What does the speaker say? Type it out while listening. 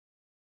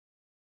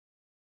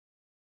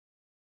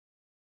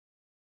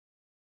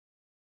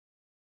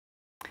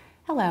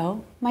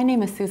Hello, my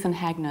name is Susan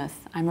Hagness.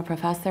 I'm a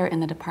professor in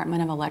the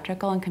Department of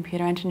Electrical and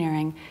Computer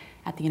Engineering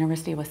at the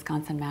University of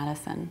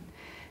Wisconsin-Madison.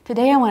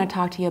 Today I want to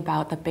talk to you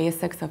about the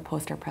basics of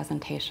poster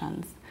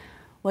presentations.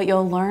 What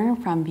you'll learn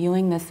from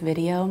viewing this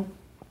video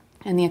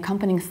and the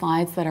accompanying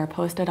slides that are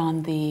posted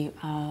on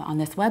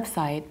this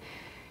website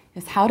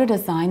is how to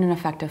design an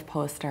effective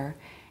poster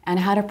and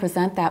how to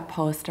present that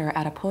poster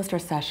at a poster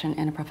session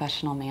in a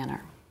professional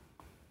manner.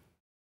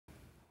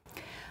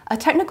 A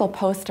technical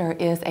poster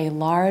is a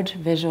large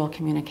visual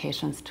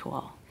communications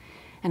tool,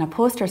 and a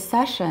poster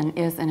session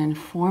is an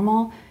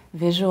informal,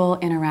 visual,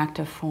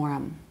 interactive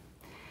forum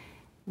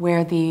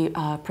where the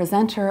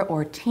presenter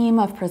or team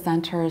of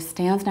presenters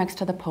stands next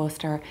to the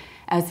poster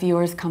as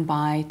viewers come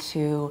by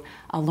to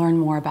learn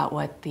more about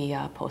what the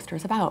poster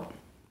is about.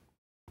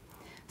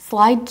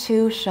 Slide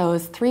 2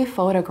 shows 3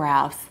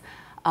 photographs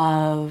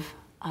of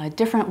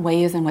different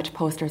ways in which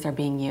posters are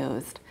being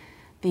used.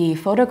 The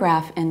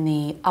photograph in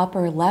the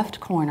upper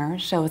left corner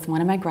shows one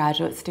of my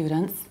graduate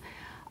students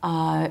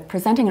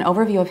presenting an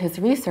overview of his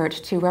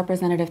research to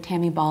Representative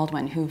Tammy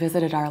Baldwin, who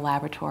visited our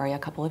laboratory a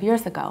couple of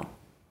years ago.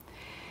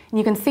 And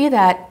you can see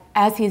that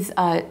as he's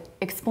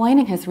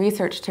explaining his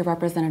research to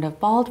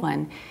Representative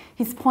Baldwin,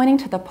 he's pointing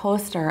to the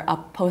poster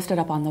posted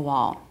up on the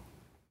wall.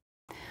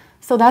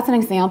 So that's an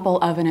example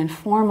of an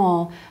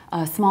informal,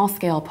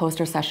 small-scale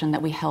poster session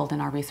that we held in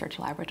our research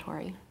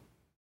laboratory.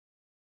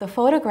 The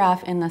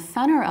photograph in the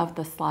center of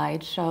the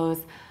slide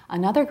shows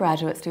another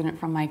graduate student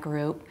from my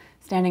group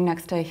standing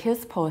next to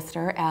his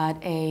poster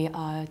at a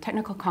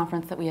technical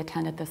conference that we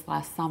attended this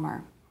last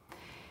summer.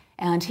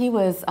 And he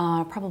was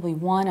probably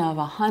one of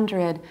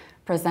 100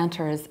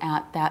 presenters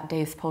at that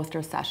day's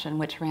poster session,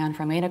 which ran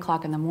from 8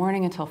 o'clock in the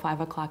morning until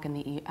 5 o'clock in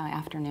the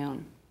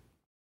afternoon.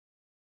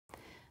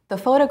 The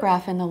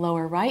photograph in the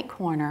lower right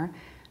corner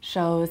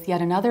shows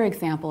yet another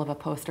example of a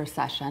poster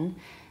session.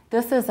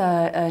 This is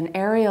an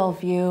aerial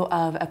view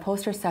of a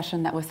poster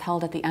session that was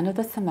held at the end of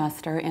the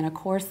semester in a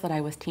course that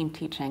I was team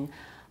teaching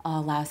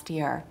last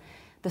year.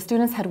 The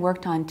students had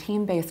worked on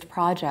team-based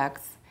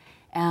projects,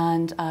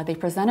 and they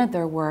presented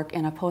their work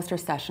in a poster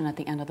session at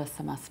the end of the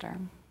semester.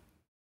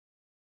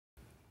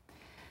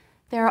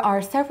 There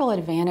are several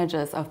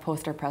advantages of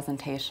poster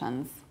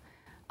presentations.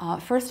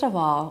 First of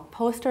all,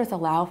 posters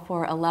allow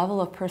for a level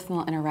of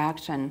personal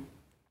interaction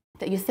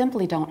that you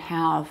simply don't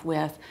have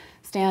with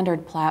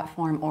standard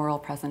platform oral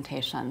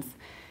presentations.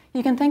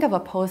 You can think of a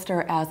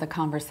poster as a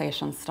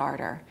conversation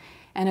starter,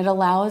 and it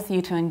allows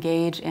you to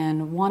engage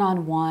in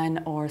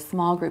one-on-one or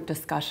small group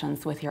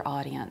discussions with your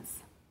audience.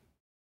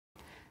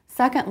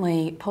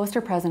 Secondly,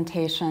 poster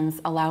presentations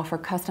allow for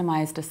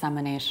customized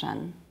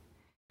dissemination.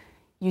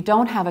 You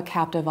don't have a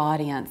captive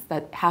audience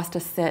that has to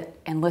sit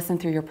and listen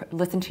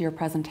to your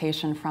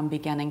presentation from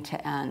beginning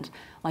to end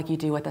like you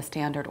do with a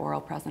standard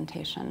oral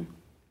presentation.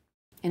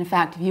 In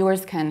fact,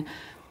 viewers can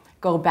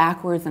go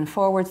backwards and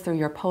forwards through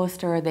your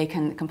poster. They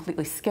can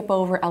completely skip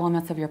over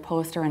elements of your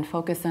poster and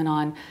focus in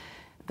on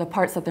the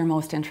parts that they're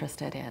most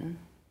interested in.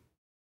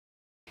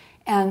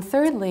 And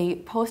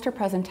thirdly, poster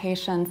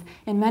presentations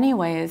in many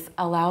ways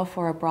allow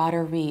for a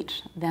broader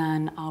reach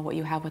than what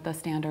you have with a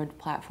standard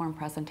platform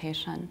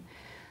presentation.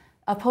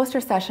 A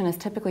poster session is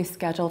typically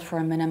scheduled for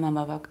a minimum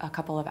of a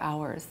couple of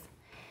hours.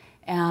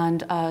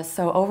 And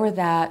so over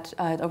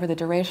the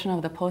duration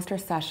of the poster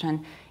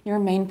session, your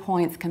main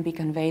points can be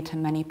conveyed to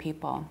many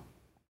people.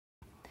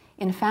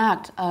 In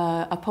fact,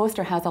 a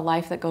poster has a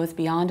life that goes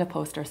beyond a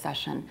poster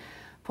session.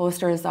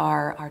 Posters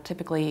are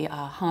typically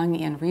hung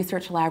in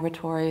research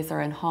laboratories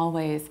or in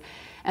hallways,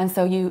 and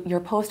so your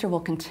poster will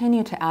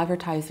continue to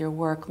advertise your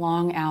work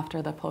long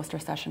after the poster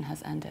session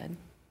has ended.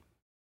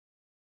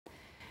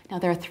 Now,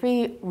 there are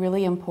 3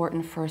 really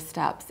important first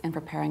steps in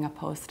preparing a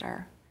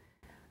poster.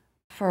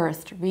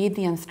 First, read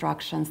the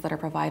instructions that are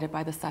provided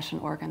by the session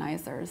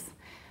organizers,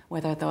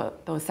 whether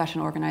those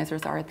session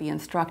organizers are the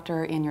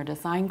instructor in your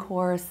design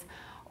course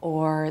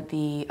or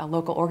the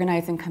local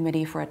organizing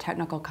committee for a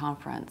technical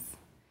conference.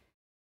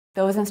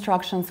 Those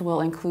instructions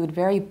will include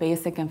very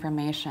basic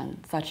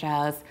information, such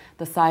as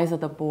the size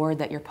of the board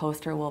that your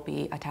poster will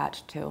be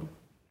attached to.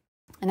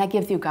 And that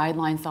gives you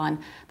guidelines on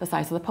the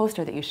size of the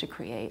poster that you should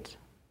create.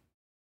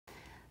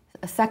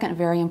 A second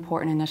very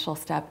important initial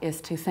step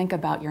is to think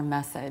about your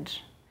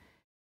message.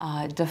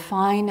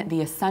 Define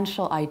the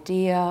essential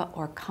idea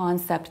or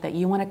concept that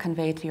you want to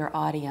convey to your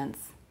audience,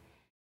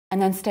 and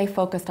then stay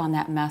focused on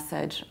that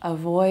message.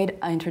 Avoid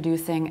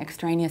introducing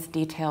extraneous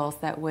details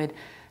that would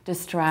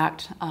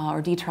distract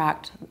or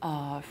detract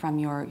from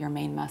your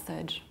main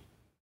message.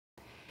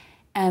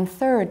 And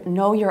third,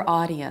 know your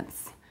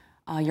audience.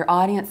 Your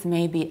audience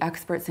may be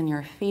experts in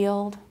your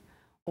field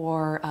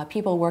or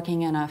people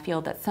working in a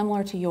field that's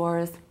similar to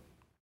yours,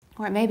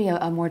 or it may be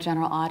a more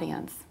general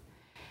audience.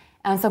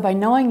 And so by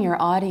knowing your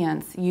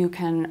audience, you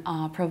can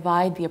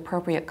provide the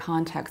appropriate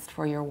context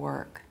for your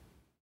work.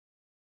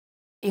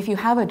 If you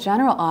have a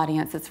general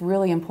audience, it's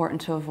really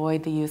important to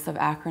avoid the use of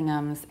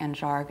acronyms and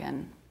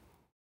jargon.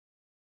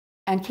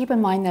 And keep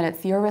in mind that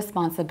it's your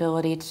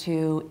responsibility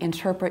to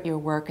interpret your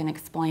work and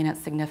explain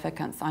its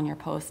significance on your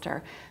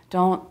poster.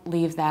 Don't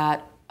leave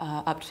that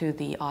up to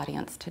the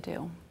audience to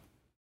do.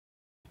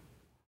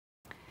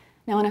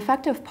 Now, an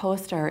effective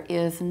poster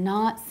is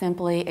not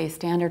simply a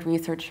standard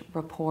research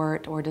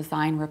report or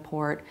design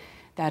report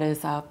that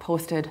is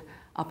posted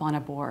up on a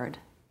board.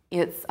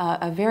 It's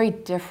a very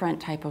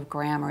different type of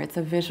grammar. It's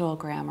a visual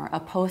grammar. A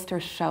poster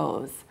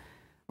shows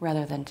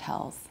rather than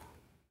tells.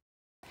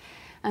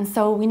 And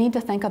so we need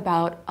to think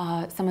about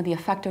some of the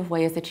effective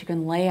ways that you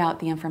can lay out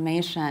the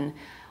information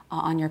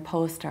on your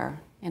poster.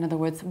 In other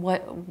words,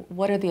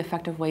 what are the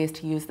effective ways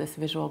to use this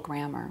visual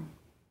grammar?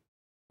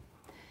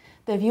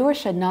 The viewer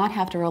should not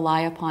have to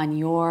rely upon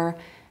your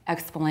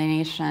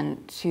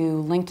explanation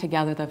to link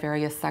together the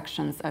various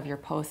sections of your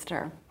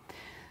poster.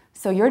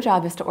 So your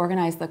job is to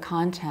organize the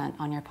content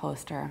on your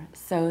poster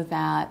so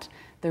that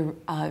the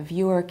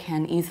viewer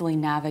can easily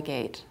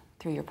navigate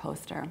through your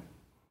poster.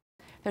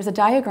 There's a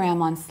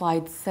diagram on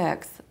slide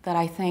 6 that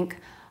I think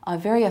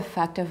very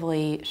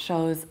effectively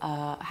shows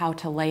how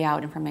to lay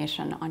out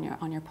information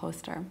on your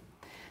poster.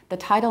 The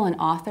title and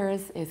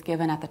authors is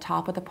given at the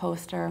top of the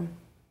poster.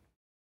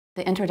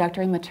 The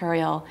introductory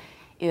material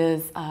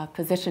is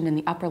positioned in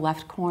the upper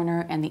left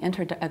corner, and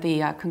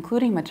the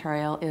concluding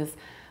material is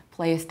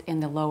placed in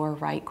the lower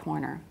right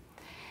corner.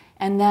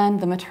 And then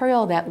the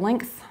material that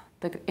links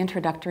the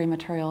introductory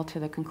material to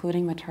the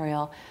concluding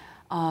material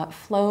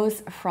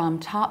flows from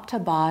top to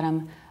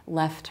bottom,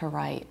 left to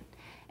right.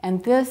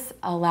 And this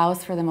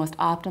allows for the most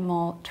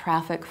optimal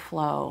traffic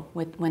flow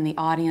when the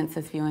audience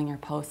is viewing your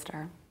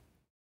poster.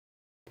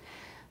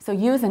 So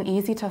use an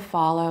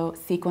easy-to-follow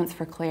sequence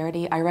for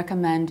clarity. I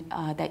recommend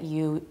that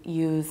you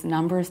use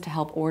numbers to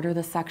help order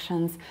the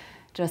sections,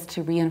 just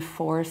to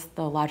reinforce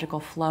the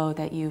logical flow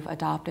that you've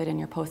adopted in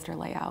your poster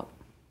layout.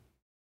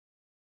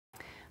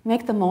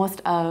 Make the most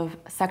of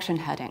section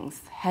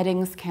headings.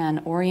 Headings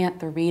can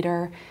orient the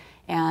reader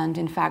and,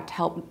 in fact,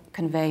 help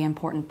convey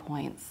important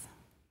points.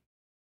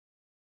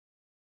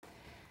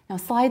 Now,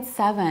 slide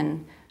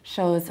 7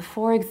 shows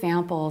 4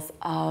 examples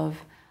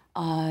of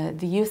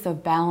the use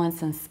of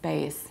balance and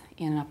space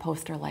in a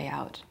poster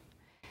layout.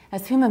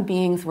 As human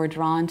beings, we're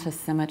drawn to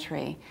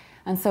symmetry,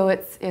 and so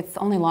it's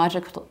only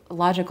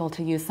logical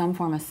to use some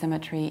form of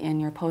symmetry in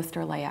your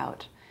poster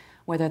layout,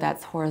 whether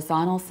that's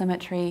horizontal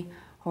symmetry,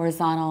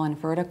 horizontal and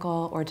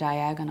vertical, or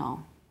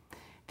diagonal.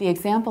 The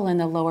example in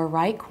the lower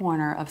right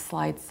corner of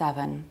slide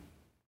 7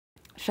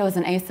 shows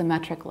an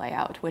asymmetric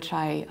layout, which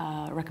I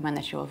recommend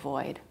that you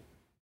avoid.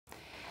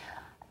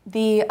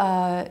 The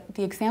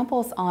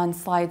examples on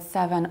slide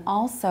 7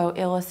 also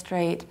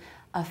illustrate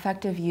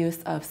effective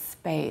use of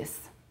space.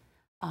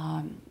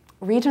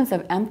 Regions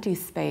of empty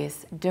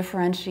space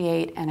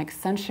differentiate and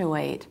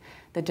accentuate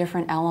the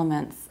different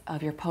elements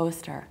of your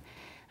poster.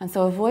 And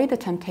so avoid the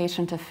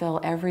temptation to fill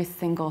every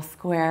single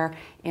square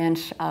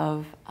inch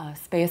of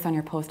space on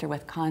your poster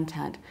with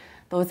content.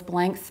 Those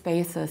blank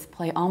spaces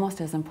play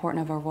almost as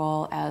important of a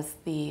role as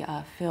the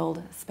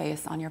filled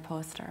space on your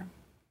poster.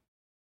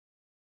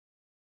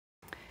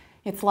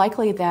 It's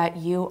likely that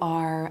you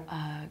are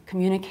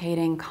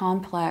communicating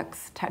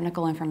complex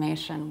technical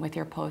information with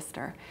your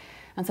poster.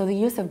 And so the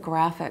use of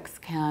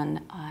graphics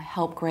can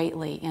help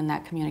greatly in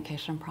that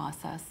communication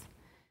process.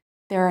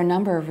 There are a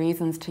number of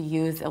reasons to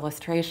use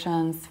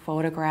illustrations,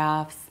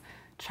 photographs,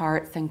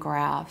 charts, and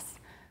graphs.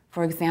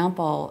 For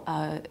example,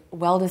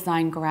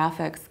 well-designed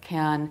graphics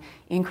can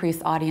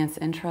increase audience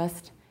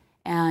interest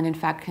and, in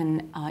fact,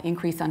 can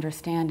increase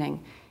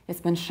understanding.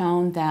 It's been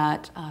shown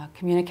that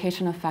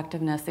communication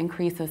effectiveness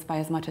increases by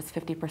as much as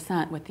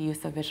 50% with the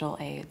use of visual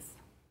aids.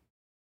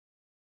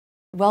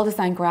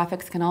 Well-designed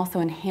graphics can also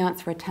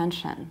enhance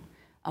retention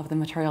of the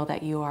material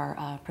that you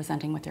are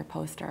presenting with your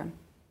poster.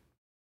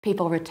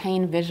 People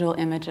retain visual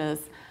images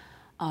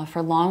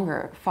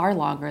for far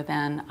longer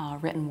than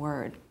written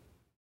word.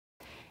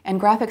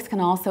 And graphics can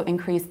also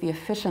increase the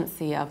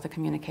efficiency of the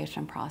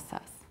communication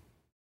process.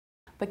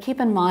 But keep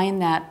in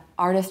mind that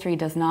artistry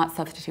does not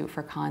substitute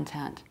for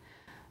content.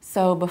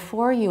 So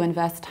before you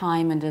invest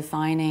time in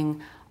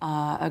designing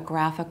a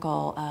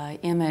graphical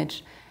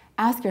image,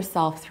 ask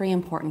yourself 3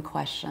 important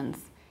questions.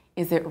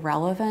 Is it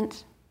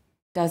relevant?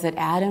 Does it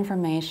add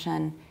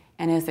information?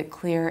 And is it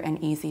clear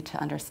and easy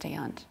to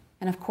understand?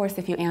 And of course,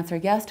 if you answer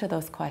yes to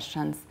those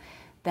questions,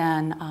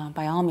 then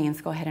by all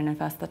means, go ahead and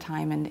invest the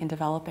time in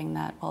developing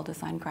that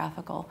well-designed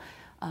graphical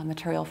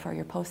material for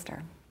your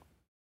poster.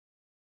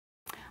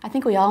 I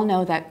think we all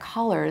know that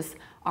colors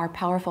are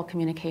powerful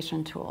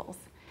communication tools.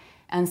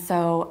 And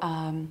so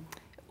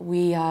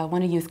we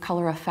want to use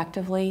color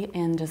effectively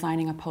in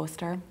designing a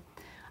poster.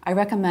 I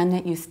recommend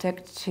that you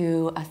stick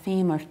to a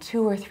theme of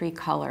 2 or 3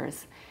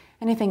 colors.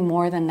 Anything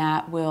more than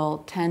that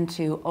will tend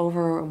to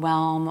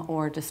overwhelm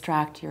or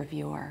distract your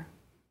viewer.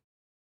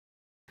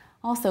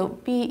 Also,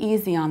 be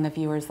easy on the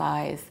viewer's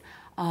eyes.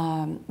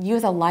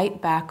 Use a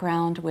light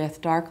background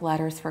with dark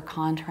letters for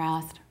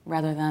contrast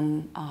rather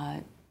than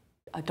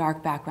a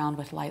dark background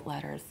with light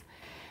letters.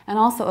 And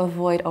also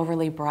avoid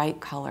overly bright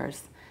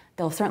colors.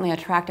 They'll certainly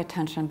attract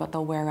attention, but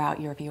they'll wear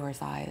out your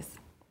viewer's eyes.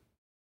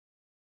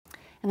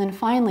 And then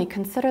finally,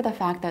 consider the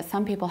fact that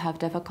some people have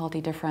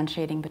difficulty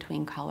differentiating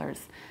between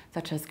colors,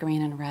 such as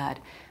green and red.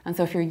 And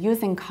so if you're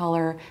using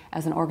color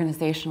as an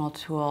organizational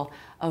tool,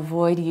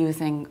 avoid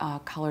using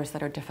colors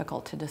that are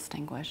difficult to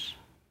distinguish.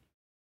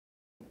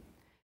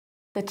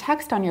 The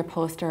text on your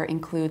poster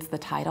includes the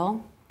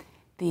title,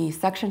 the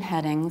section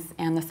headings,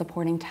 and the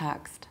supporting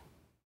text.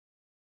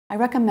 I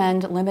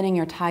recommend limiting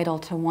your title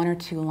to 1 or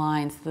 2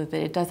 lines so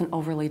that it doesn't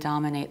overly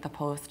dominate the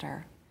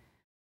poster.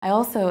 I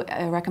also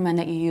recommend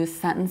that you use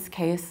sentence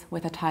case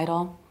with a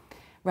title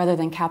rather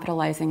than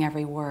capitalizing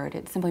every word.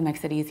 It simply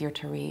makes it easier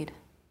to read.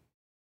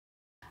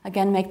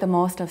 Again, make the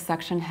most of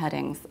section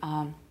headings.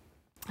 I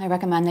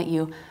recommend that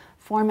you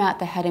format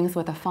the headings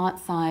with a font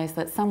size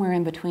that's somewhere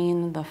in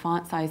between the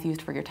font size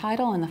used for your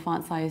title and the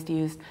font size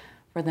used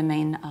for the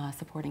main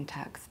supporting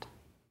text.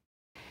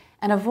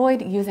 And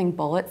avoid using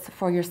bullets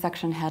for your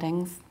section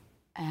headings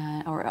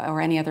or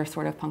any other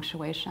sort of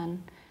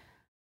punctuation.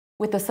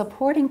 With the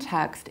supporting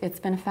text,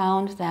 it's been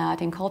found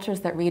that in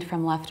cultures that read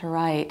from left to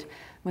right,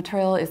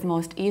 material is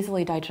most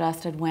easily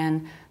digested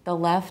when the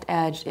left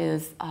edge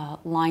is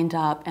lined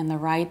up and the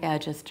right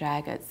edge is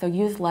jagged. So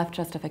use left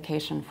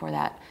justification for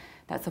that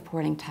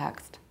supporting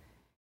text.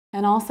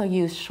 And also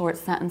use short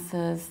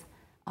sentences,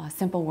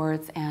 simple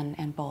words,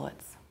 and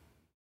bullets.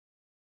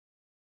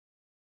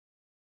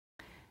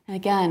 And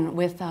again,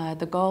 with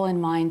the goal in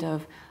mind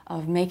of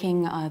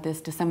making this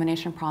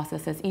dissemination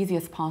process as easy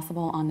as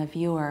possible on the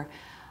viewer,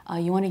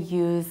 you want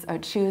to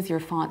choose your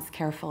fonts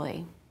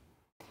carefully.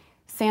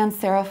 Sans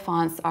serif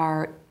fonts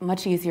are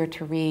much easier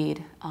to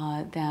read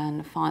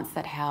than fonts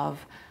that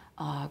have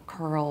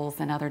curls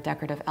and other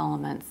decorative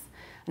elements.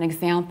 An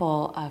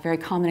example, a very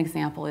common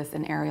example, is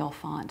an Arial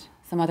font.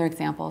 Some other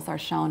examples are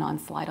shown on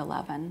slide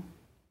 11.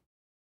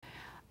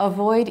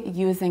 Avoid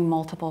using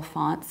multiple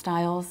font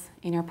styles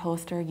in your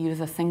poster. Use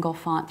a single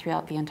font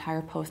throughout the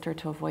entire poster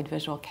to avoid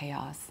visual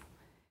chaos.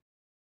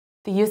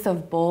 The use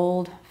of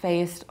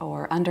bold-faced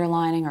or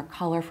underlining or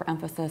color for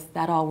emphasis,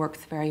 that all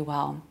works very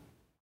well.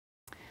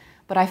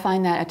 But I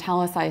find that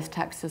italicized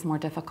text is more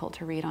difficult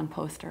to read on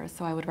posters,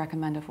 so I would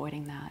recommend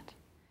avoiding that.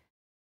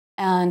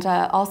 And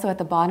also at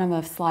the bottom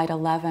of slide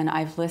 11,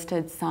 I've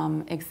listed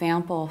some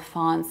example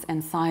fonts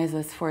and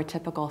sizes for a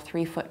typical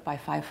 3-foot by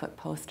 5-foot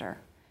poster.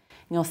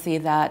 And you'll see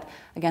that,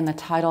 again, the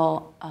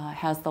title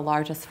has the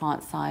largest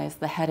font size,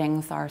 the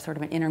headings are sort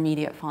of an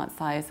intermediate font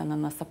size, and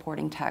then the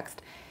supporting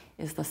text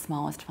is the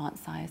smallest font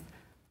size.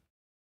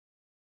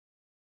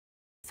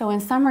 So in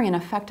summary, an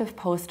effective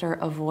poster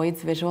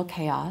avoids visual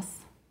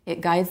chaos.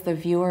 It guides the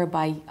viewer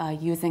by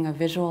using a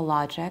visual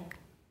logic.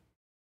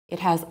 It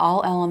has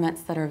all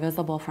elements that are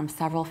visible from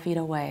several feet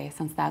away,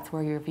 since that's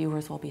where your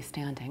viewers will be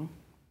standing.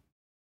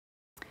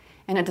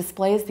 And it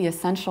displays the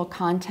essential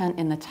content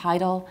in the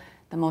title,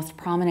 the most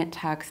prominent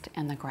text,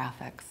 and the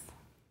graphics.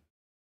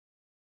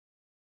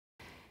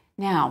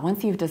 Now,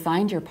 once you've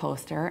designed your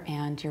poster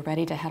and you're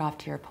ready to head off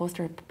to your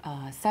poster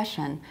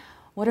session,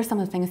 what are some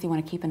of the things you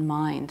want to keep in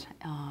mind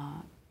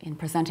in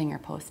presenting your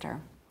poster?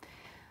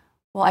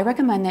 Well, I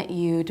recommend that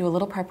you do a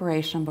little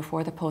preparation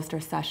before the poster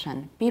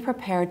session. Be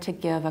prepared to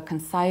give a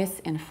concise,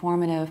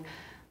 informative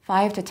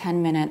 5 to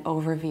 10 minute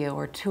overview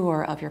or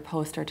tour of your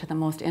poster to the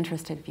most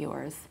interested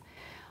viewers.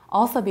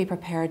 Also be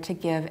prepared to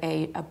give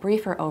a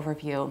briefer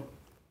overview,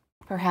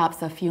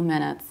 perhaps a few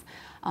minutes,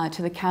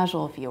 to the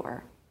casual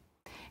viewer.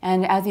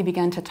 And as you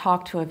begin to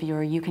talk to a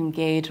viewer, you can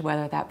gauge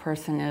whether that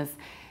person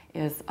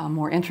is a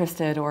more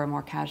interested or a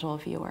more casual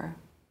viewer.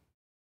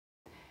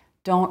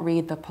 Don't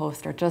read the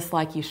poster, just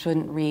like you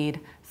shouldn't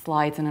read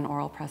slides in an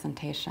oral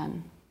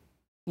presentation.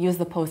 Use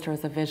the poster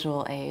as a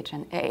visual aid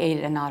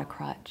and not a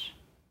crutch.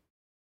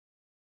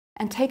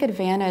 And take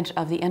advantage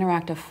of the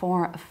interactive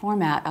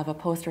format of a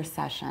poster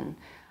session.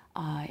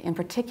 In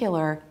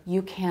particular,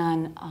 you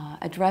can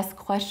address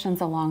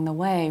questions along the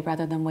way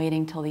rather than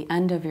waiting till the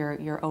end of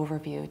your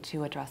overview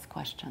to address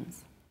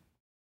questions.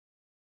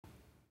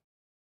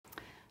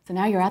 So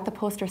now you're at the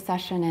poster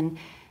session,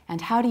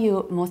 and how do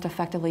you most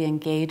effectively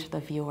engage the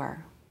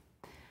viewer?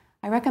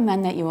 I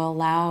recommend that you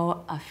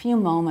allow a few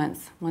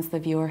moments, once the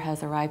viewer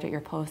has arrived at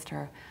your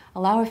poster,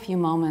 allow a few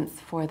moments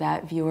for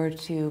that viewer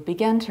to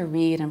begin to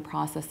read and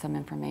process some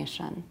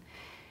information.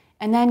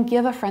 And then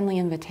give a friendly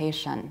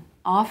invitation.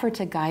 Offer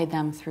to guide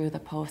them through the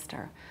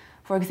poster.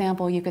 For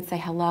example, you could say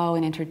hello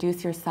and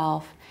introduce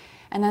yourself,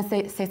 and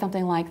then say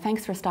something like,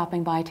 "Thanks for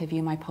stopping by to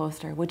view my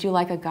poster. Would you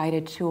like a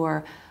guided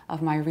tour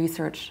of my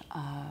research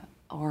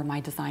or my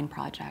design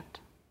project?"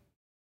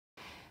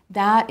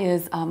 That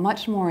is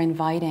much more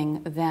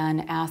inviting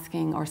than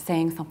asking or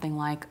saying something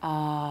like,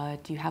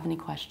 "Do you have any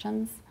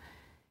questions?"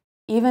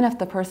 Even if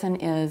the person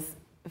is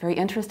very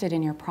interested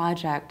in your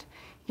project,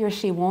 he or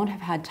she won't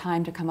have had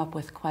time to come up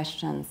with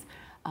questions.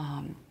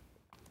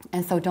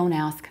 And so don't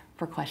ask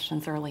for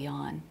questions early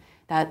on.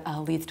 That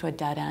leads to a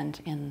dead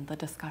end in the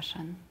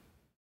discussion.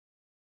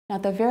 Now,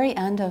 at the very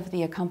end of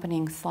the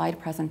accompanying slide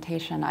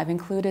presentation, I've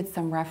included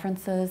some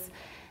references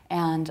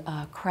and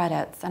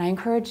credits, and I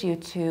encourage you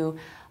to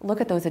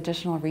look at those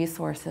additional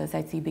resources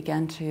as you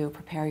begin to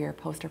prepare your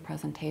poster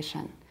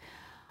presentation.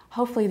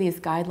 Hopefully these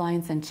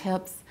guidelines and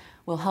tips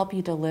will help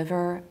you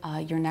deliver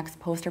your next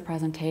poster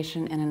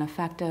presentation in an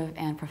effective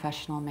and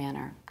professional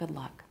manner. Good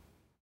luck.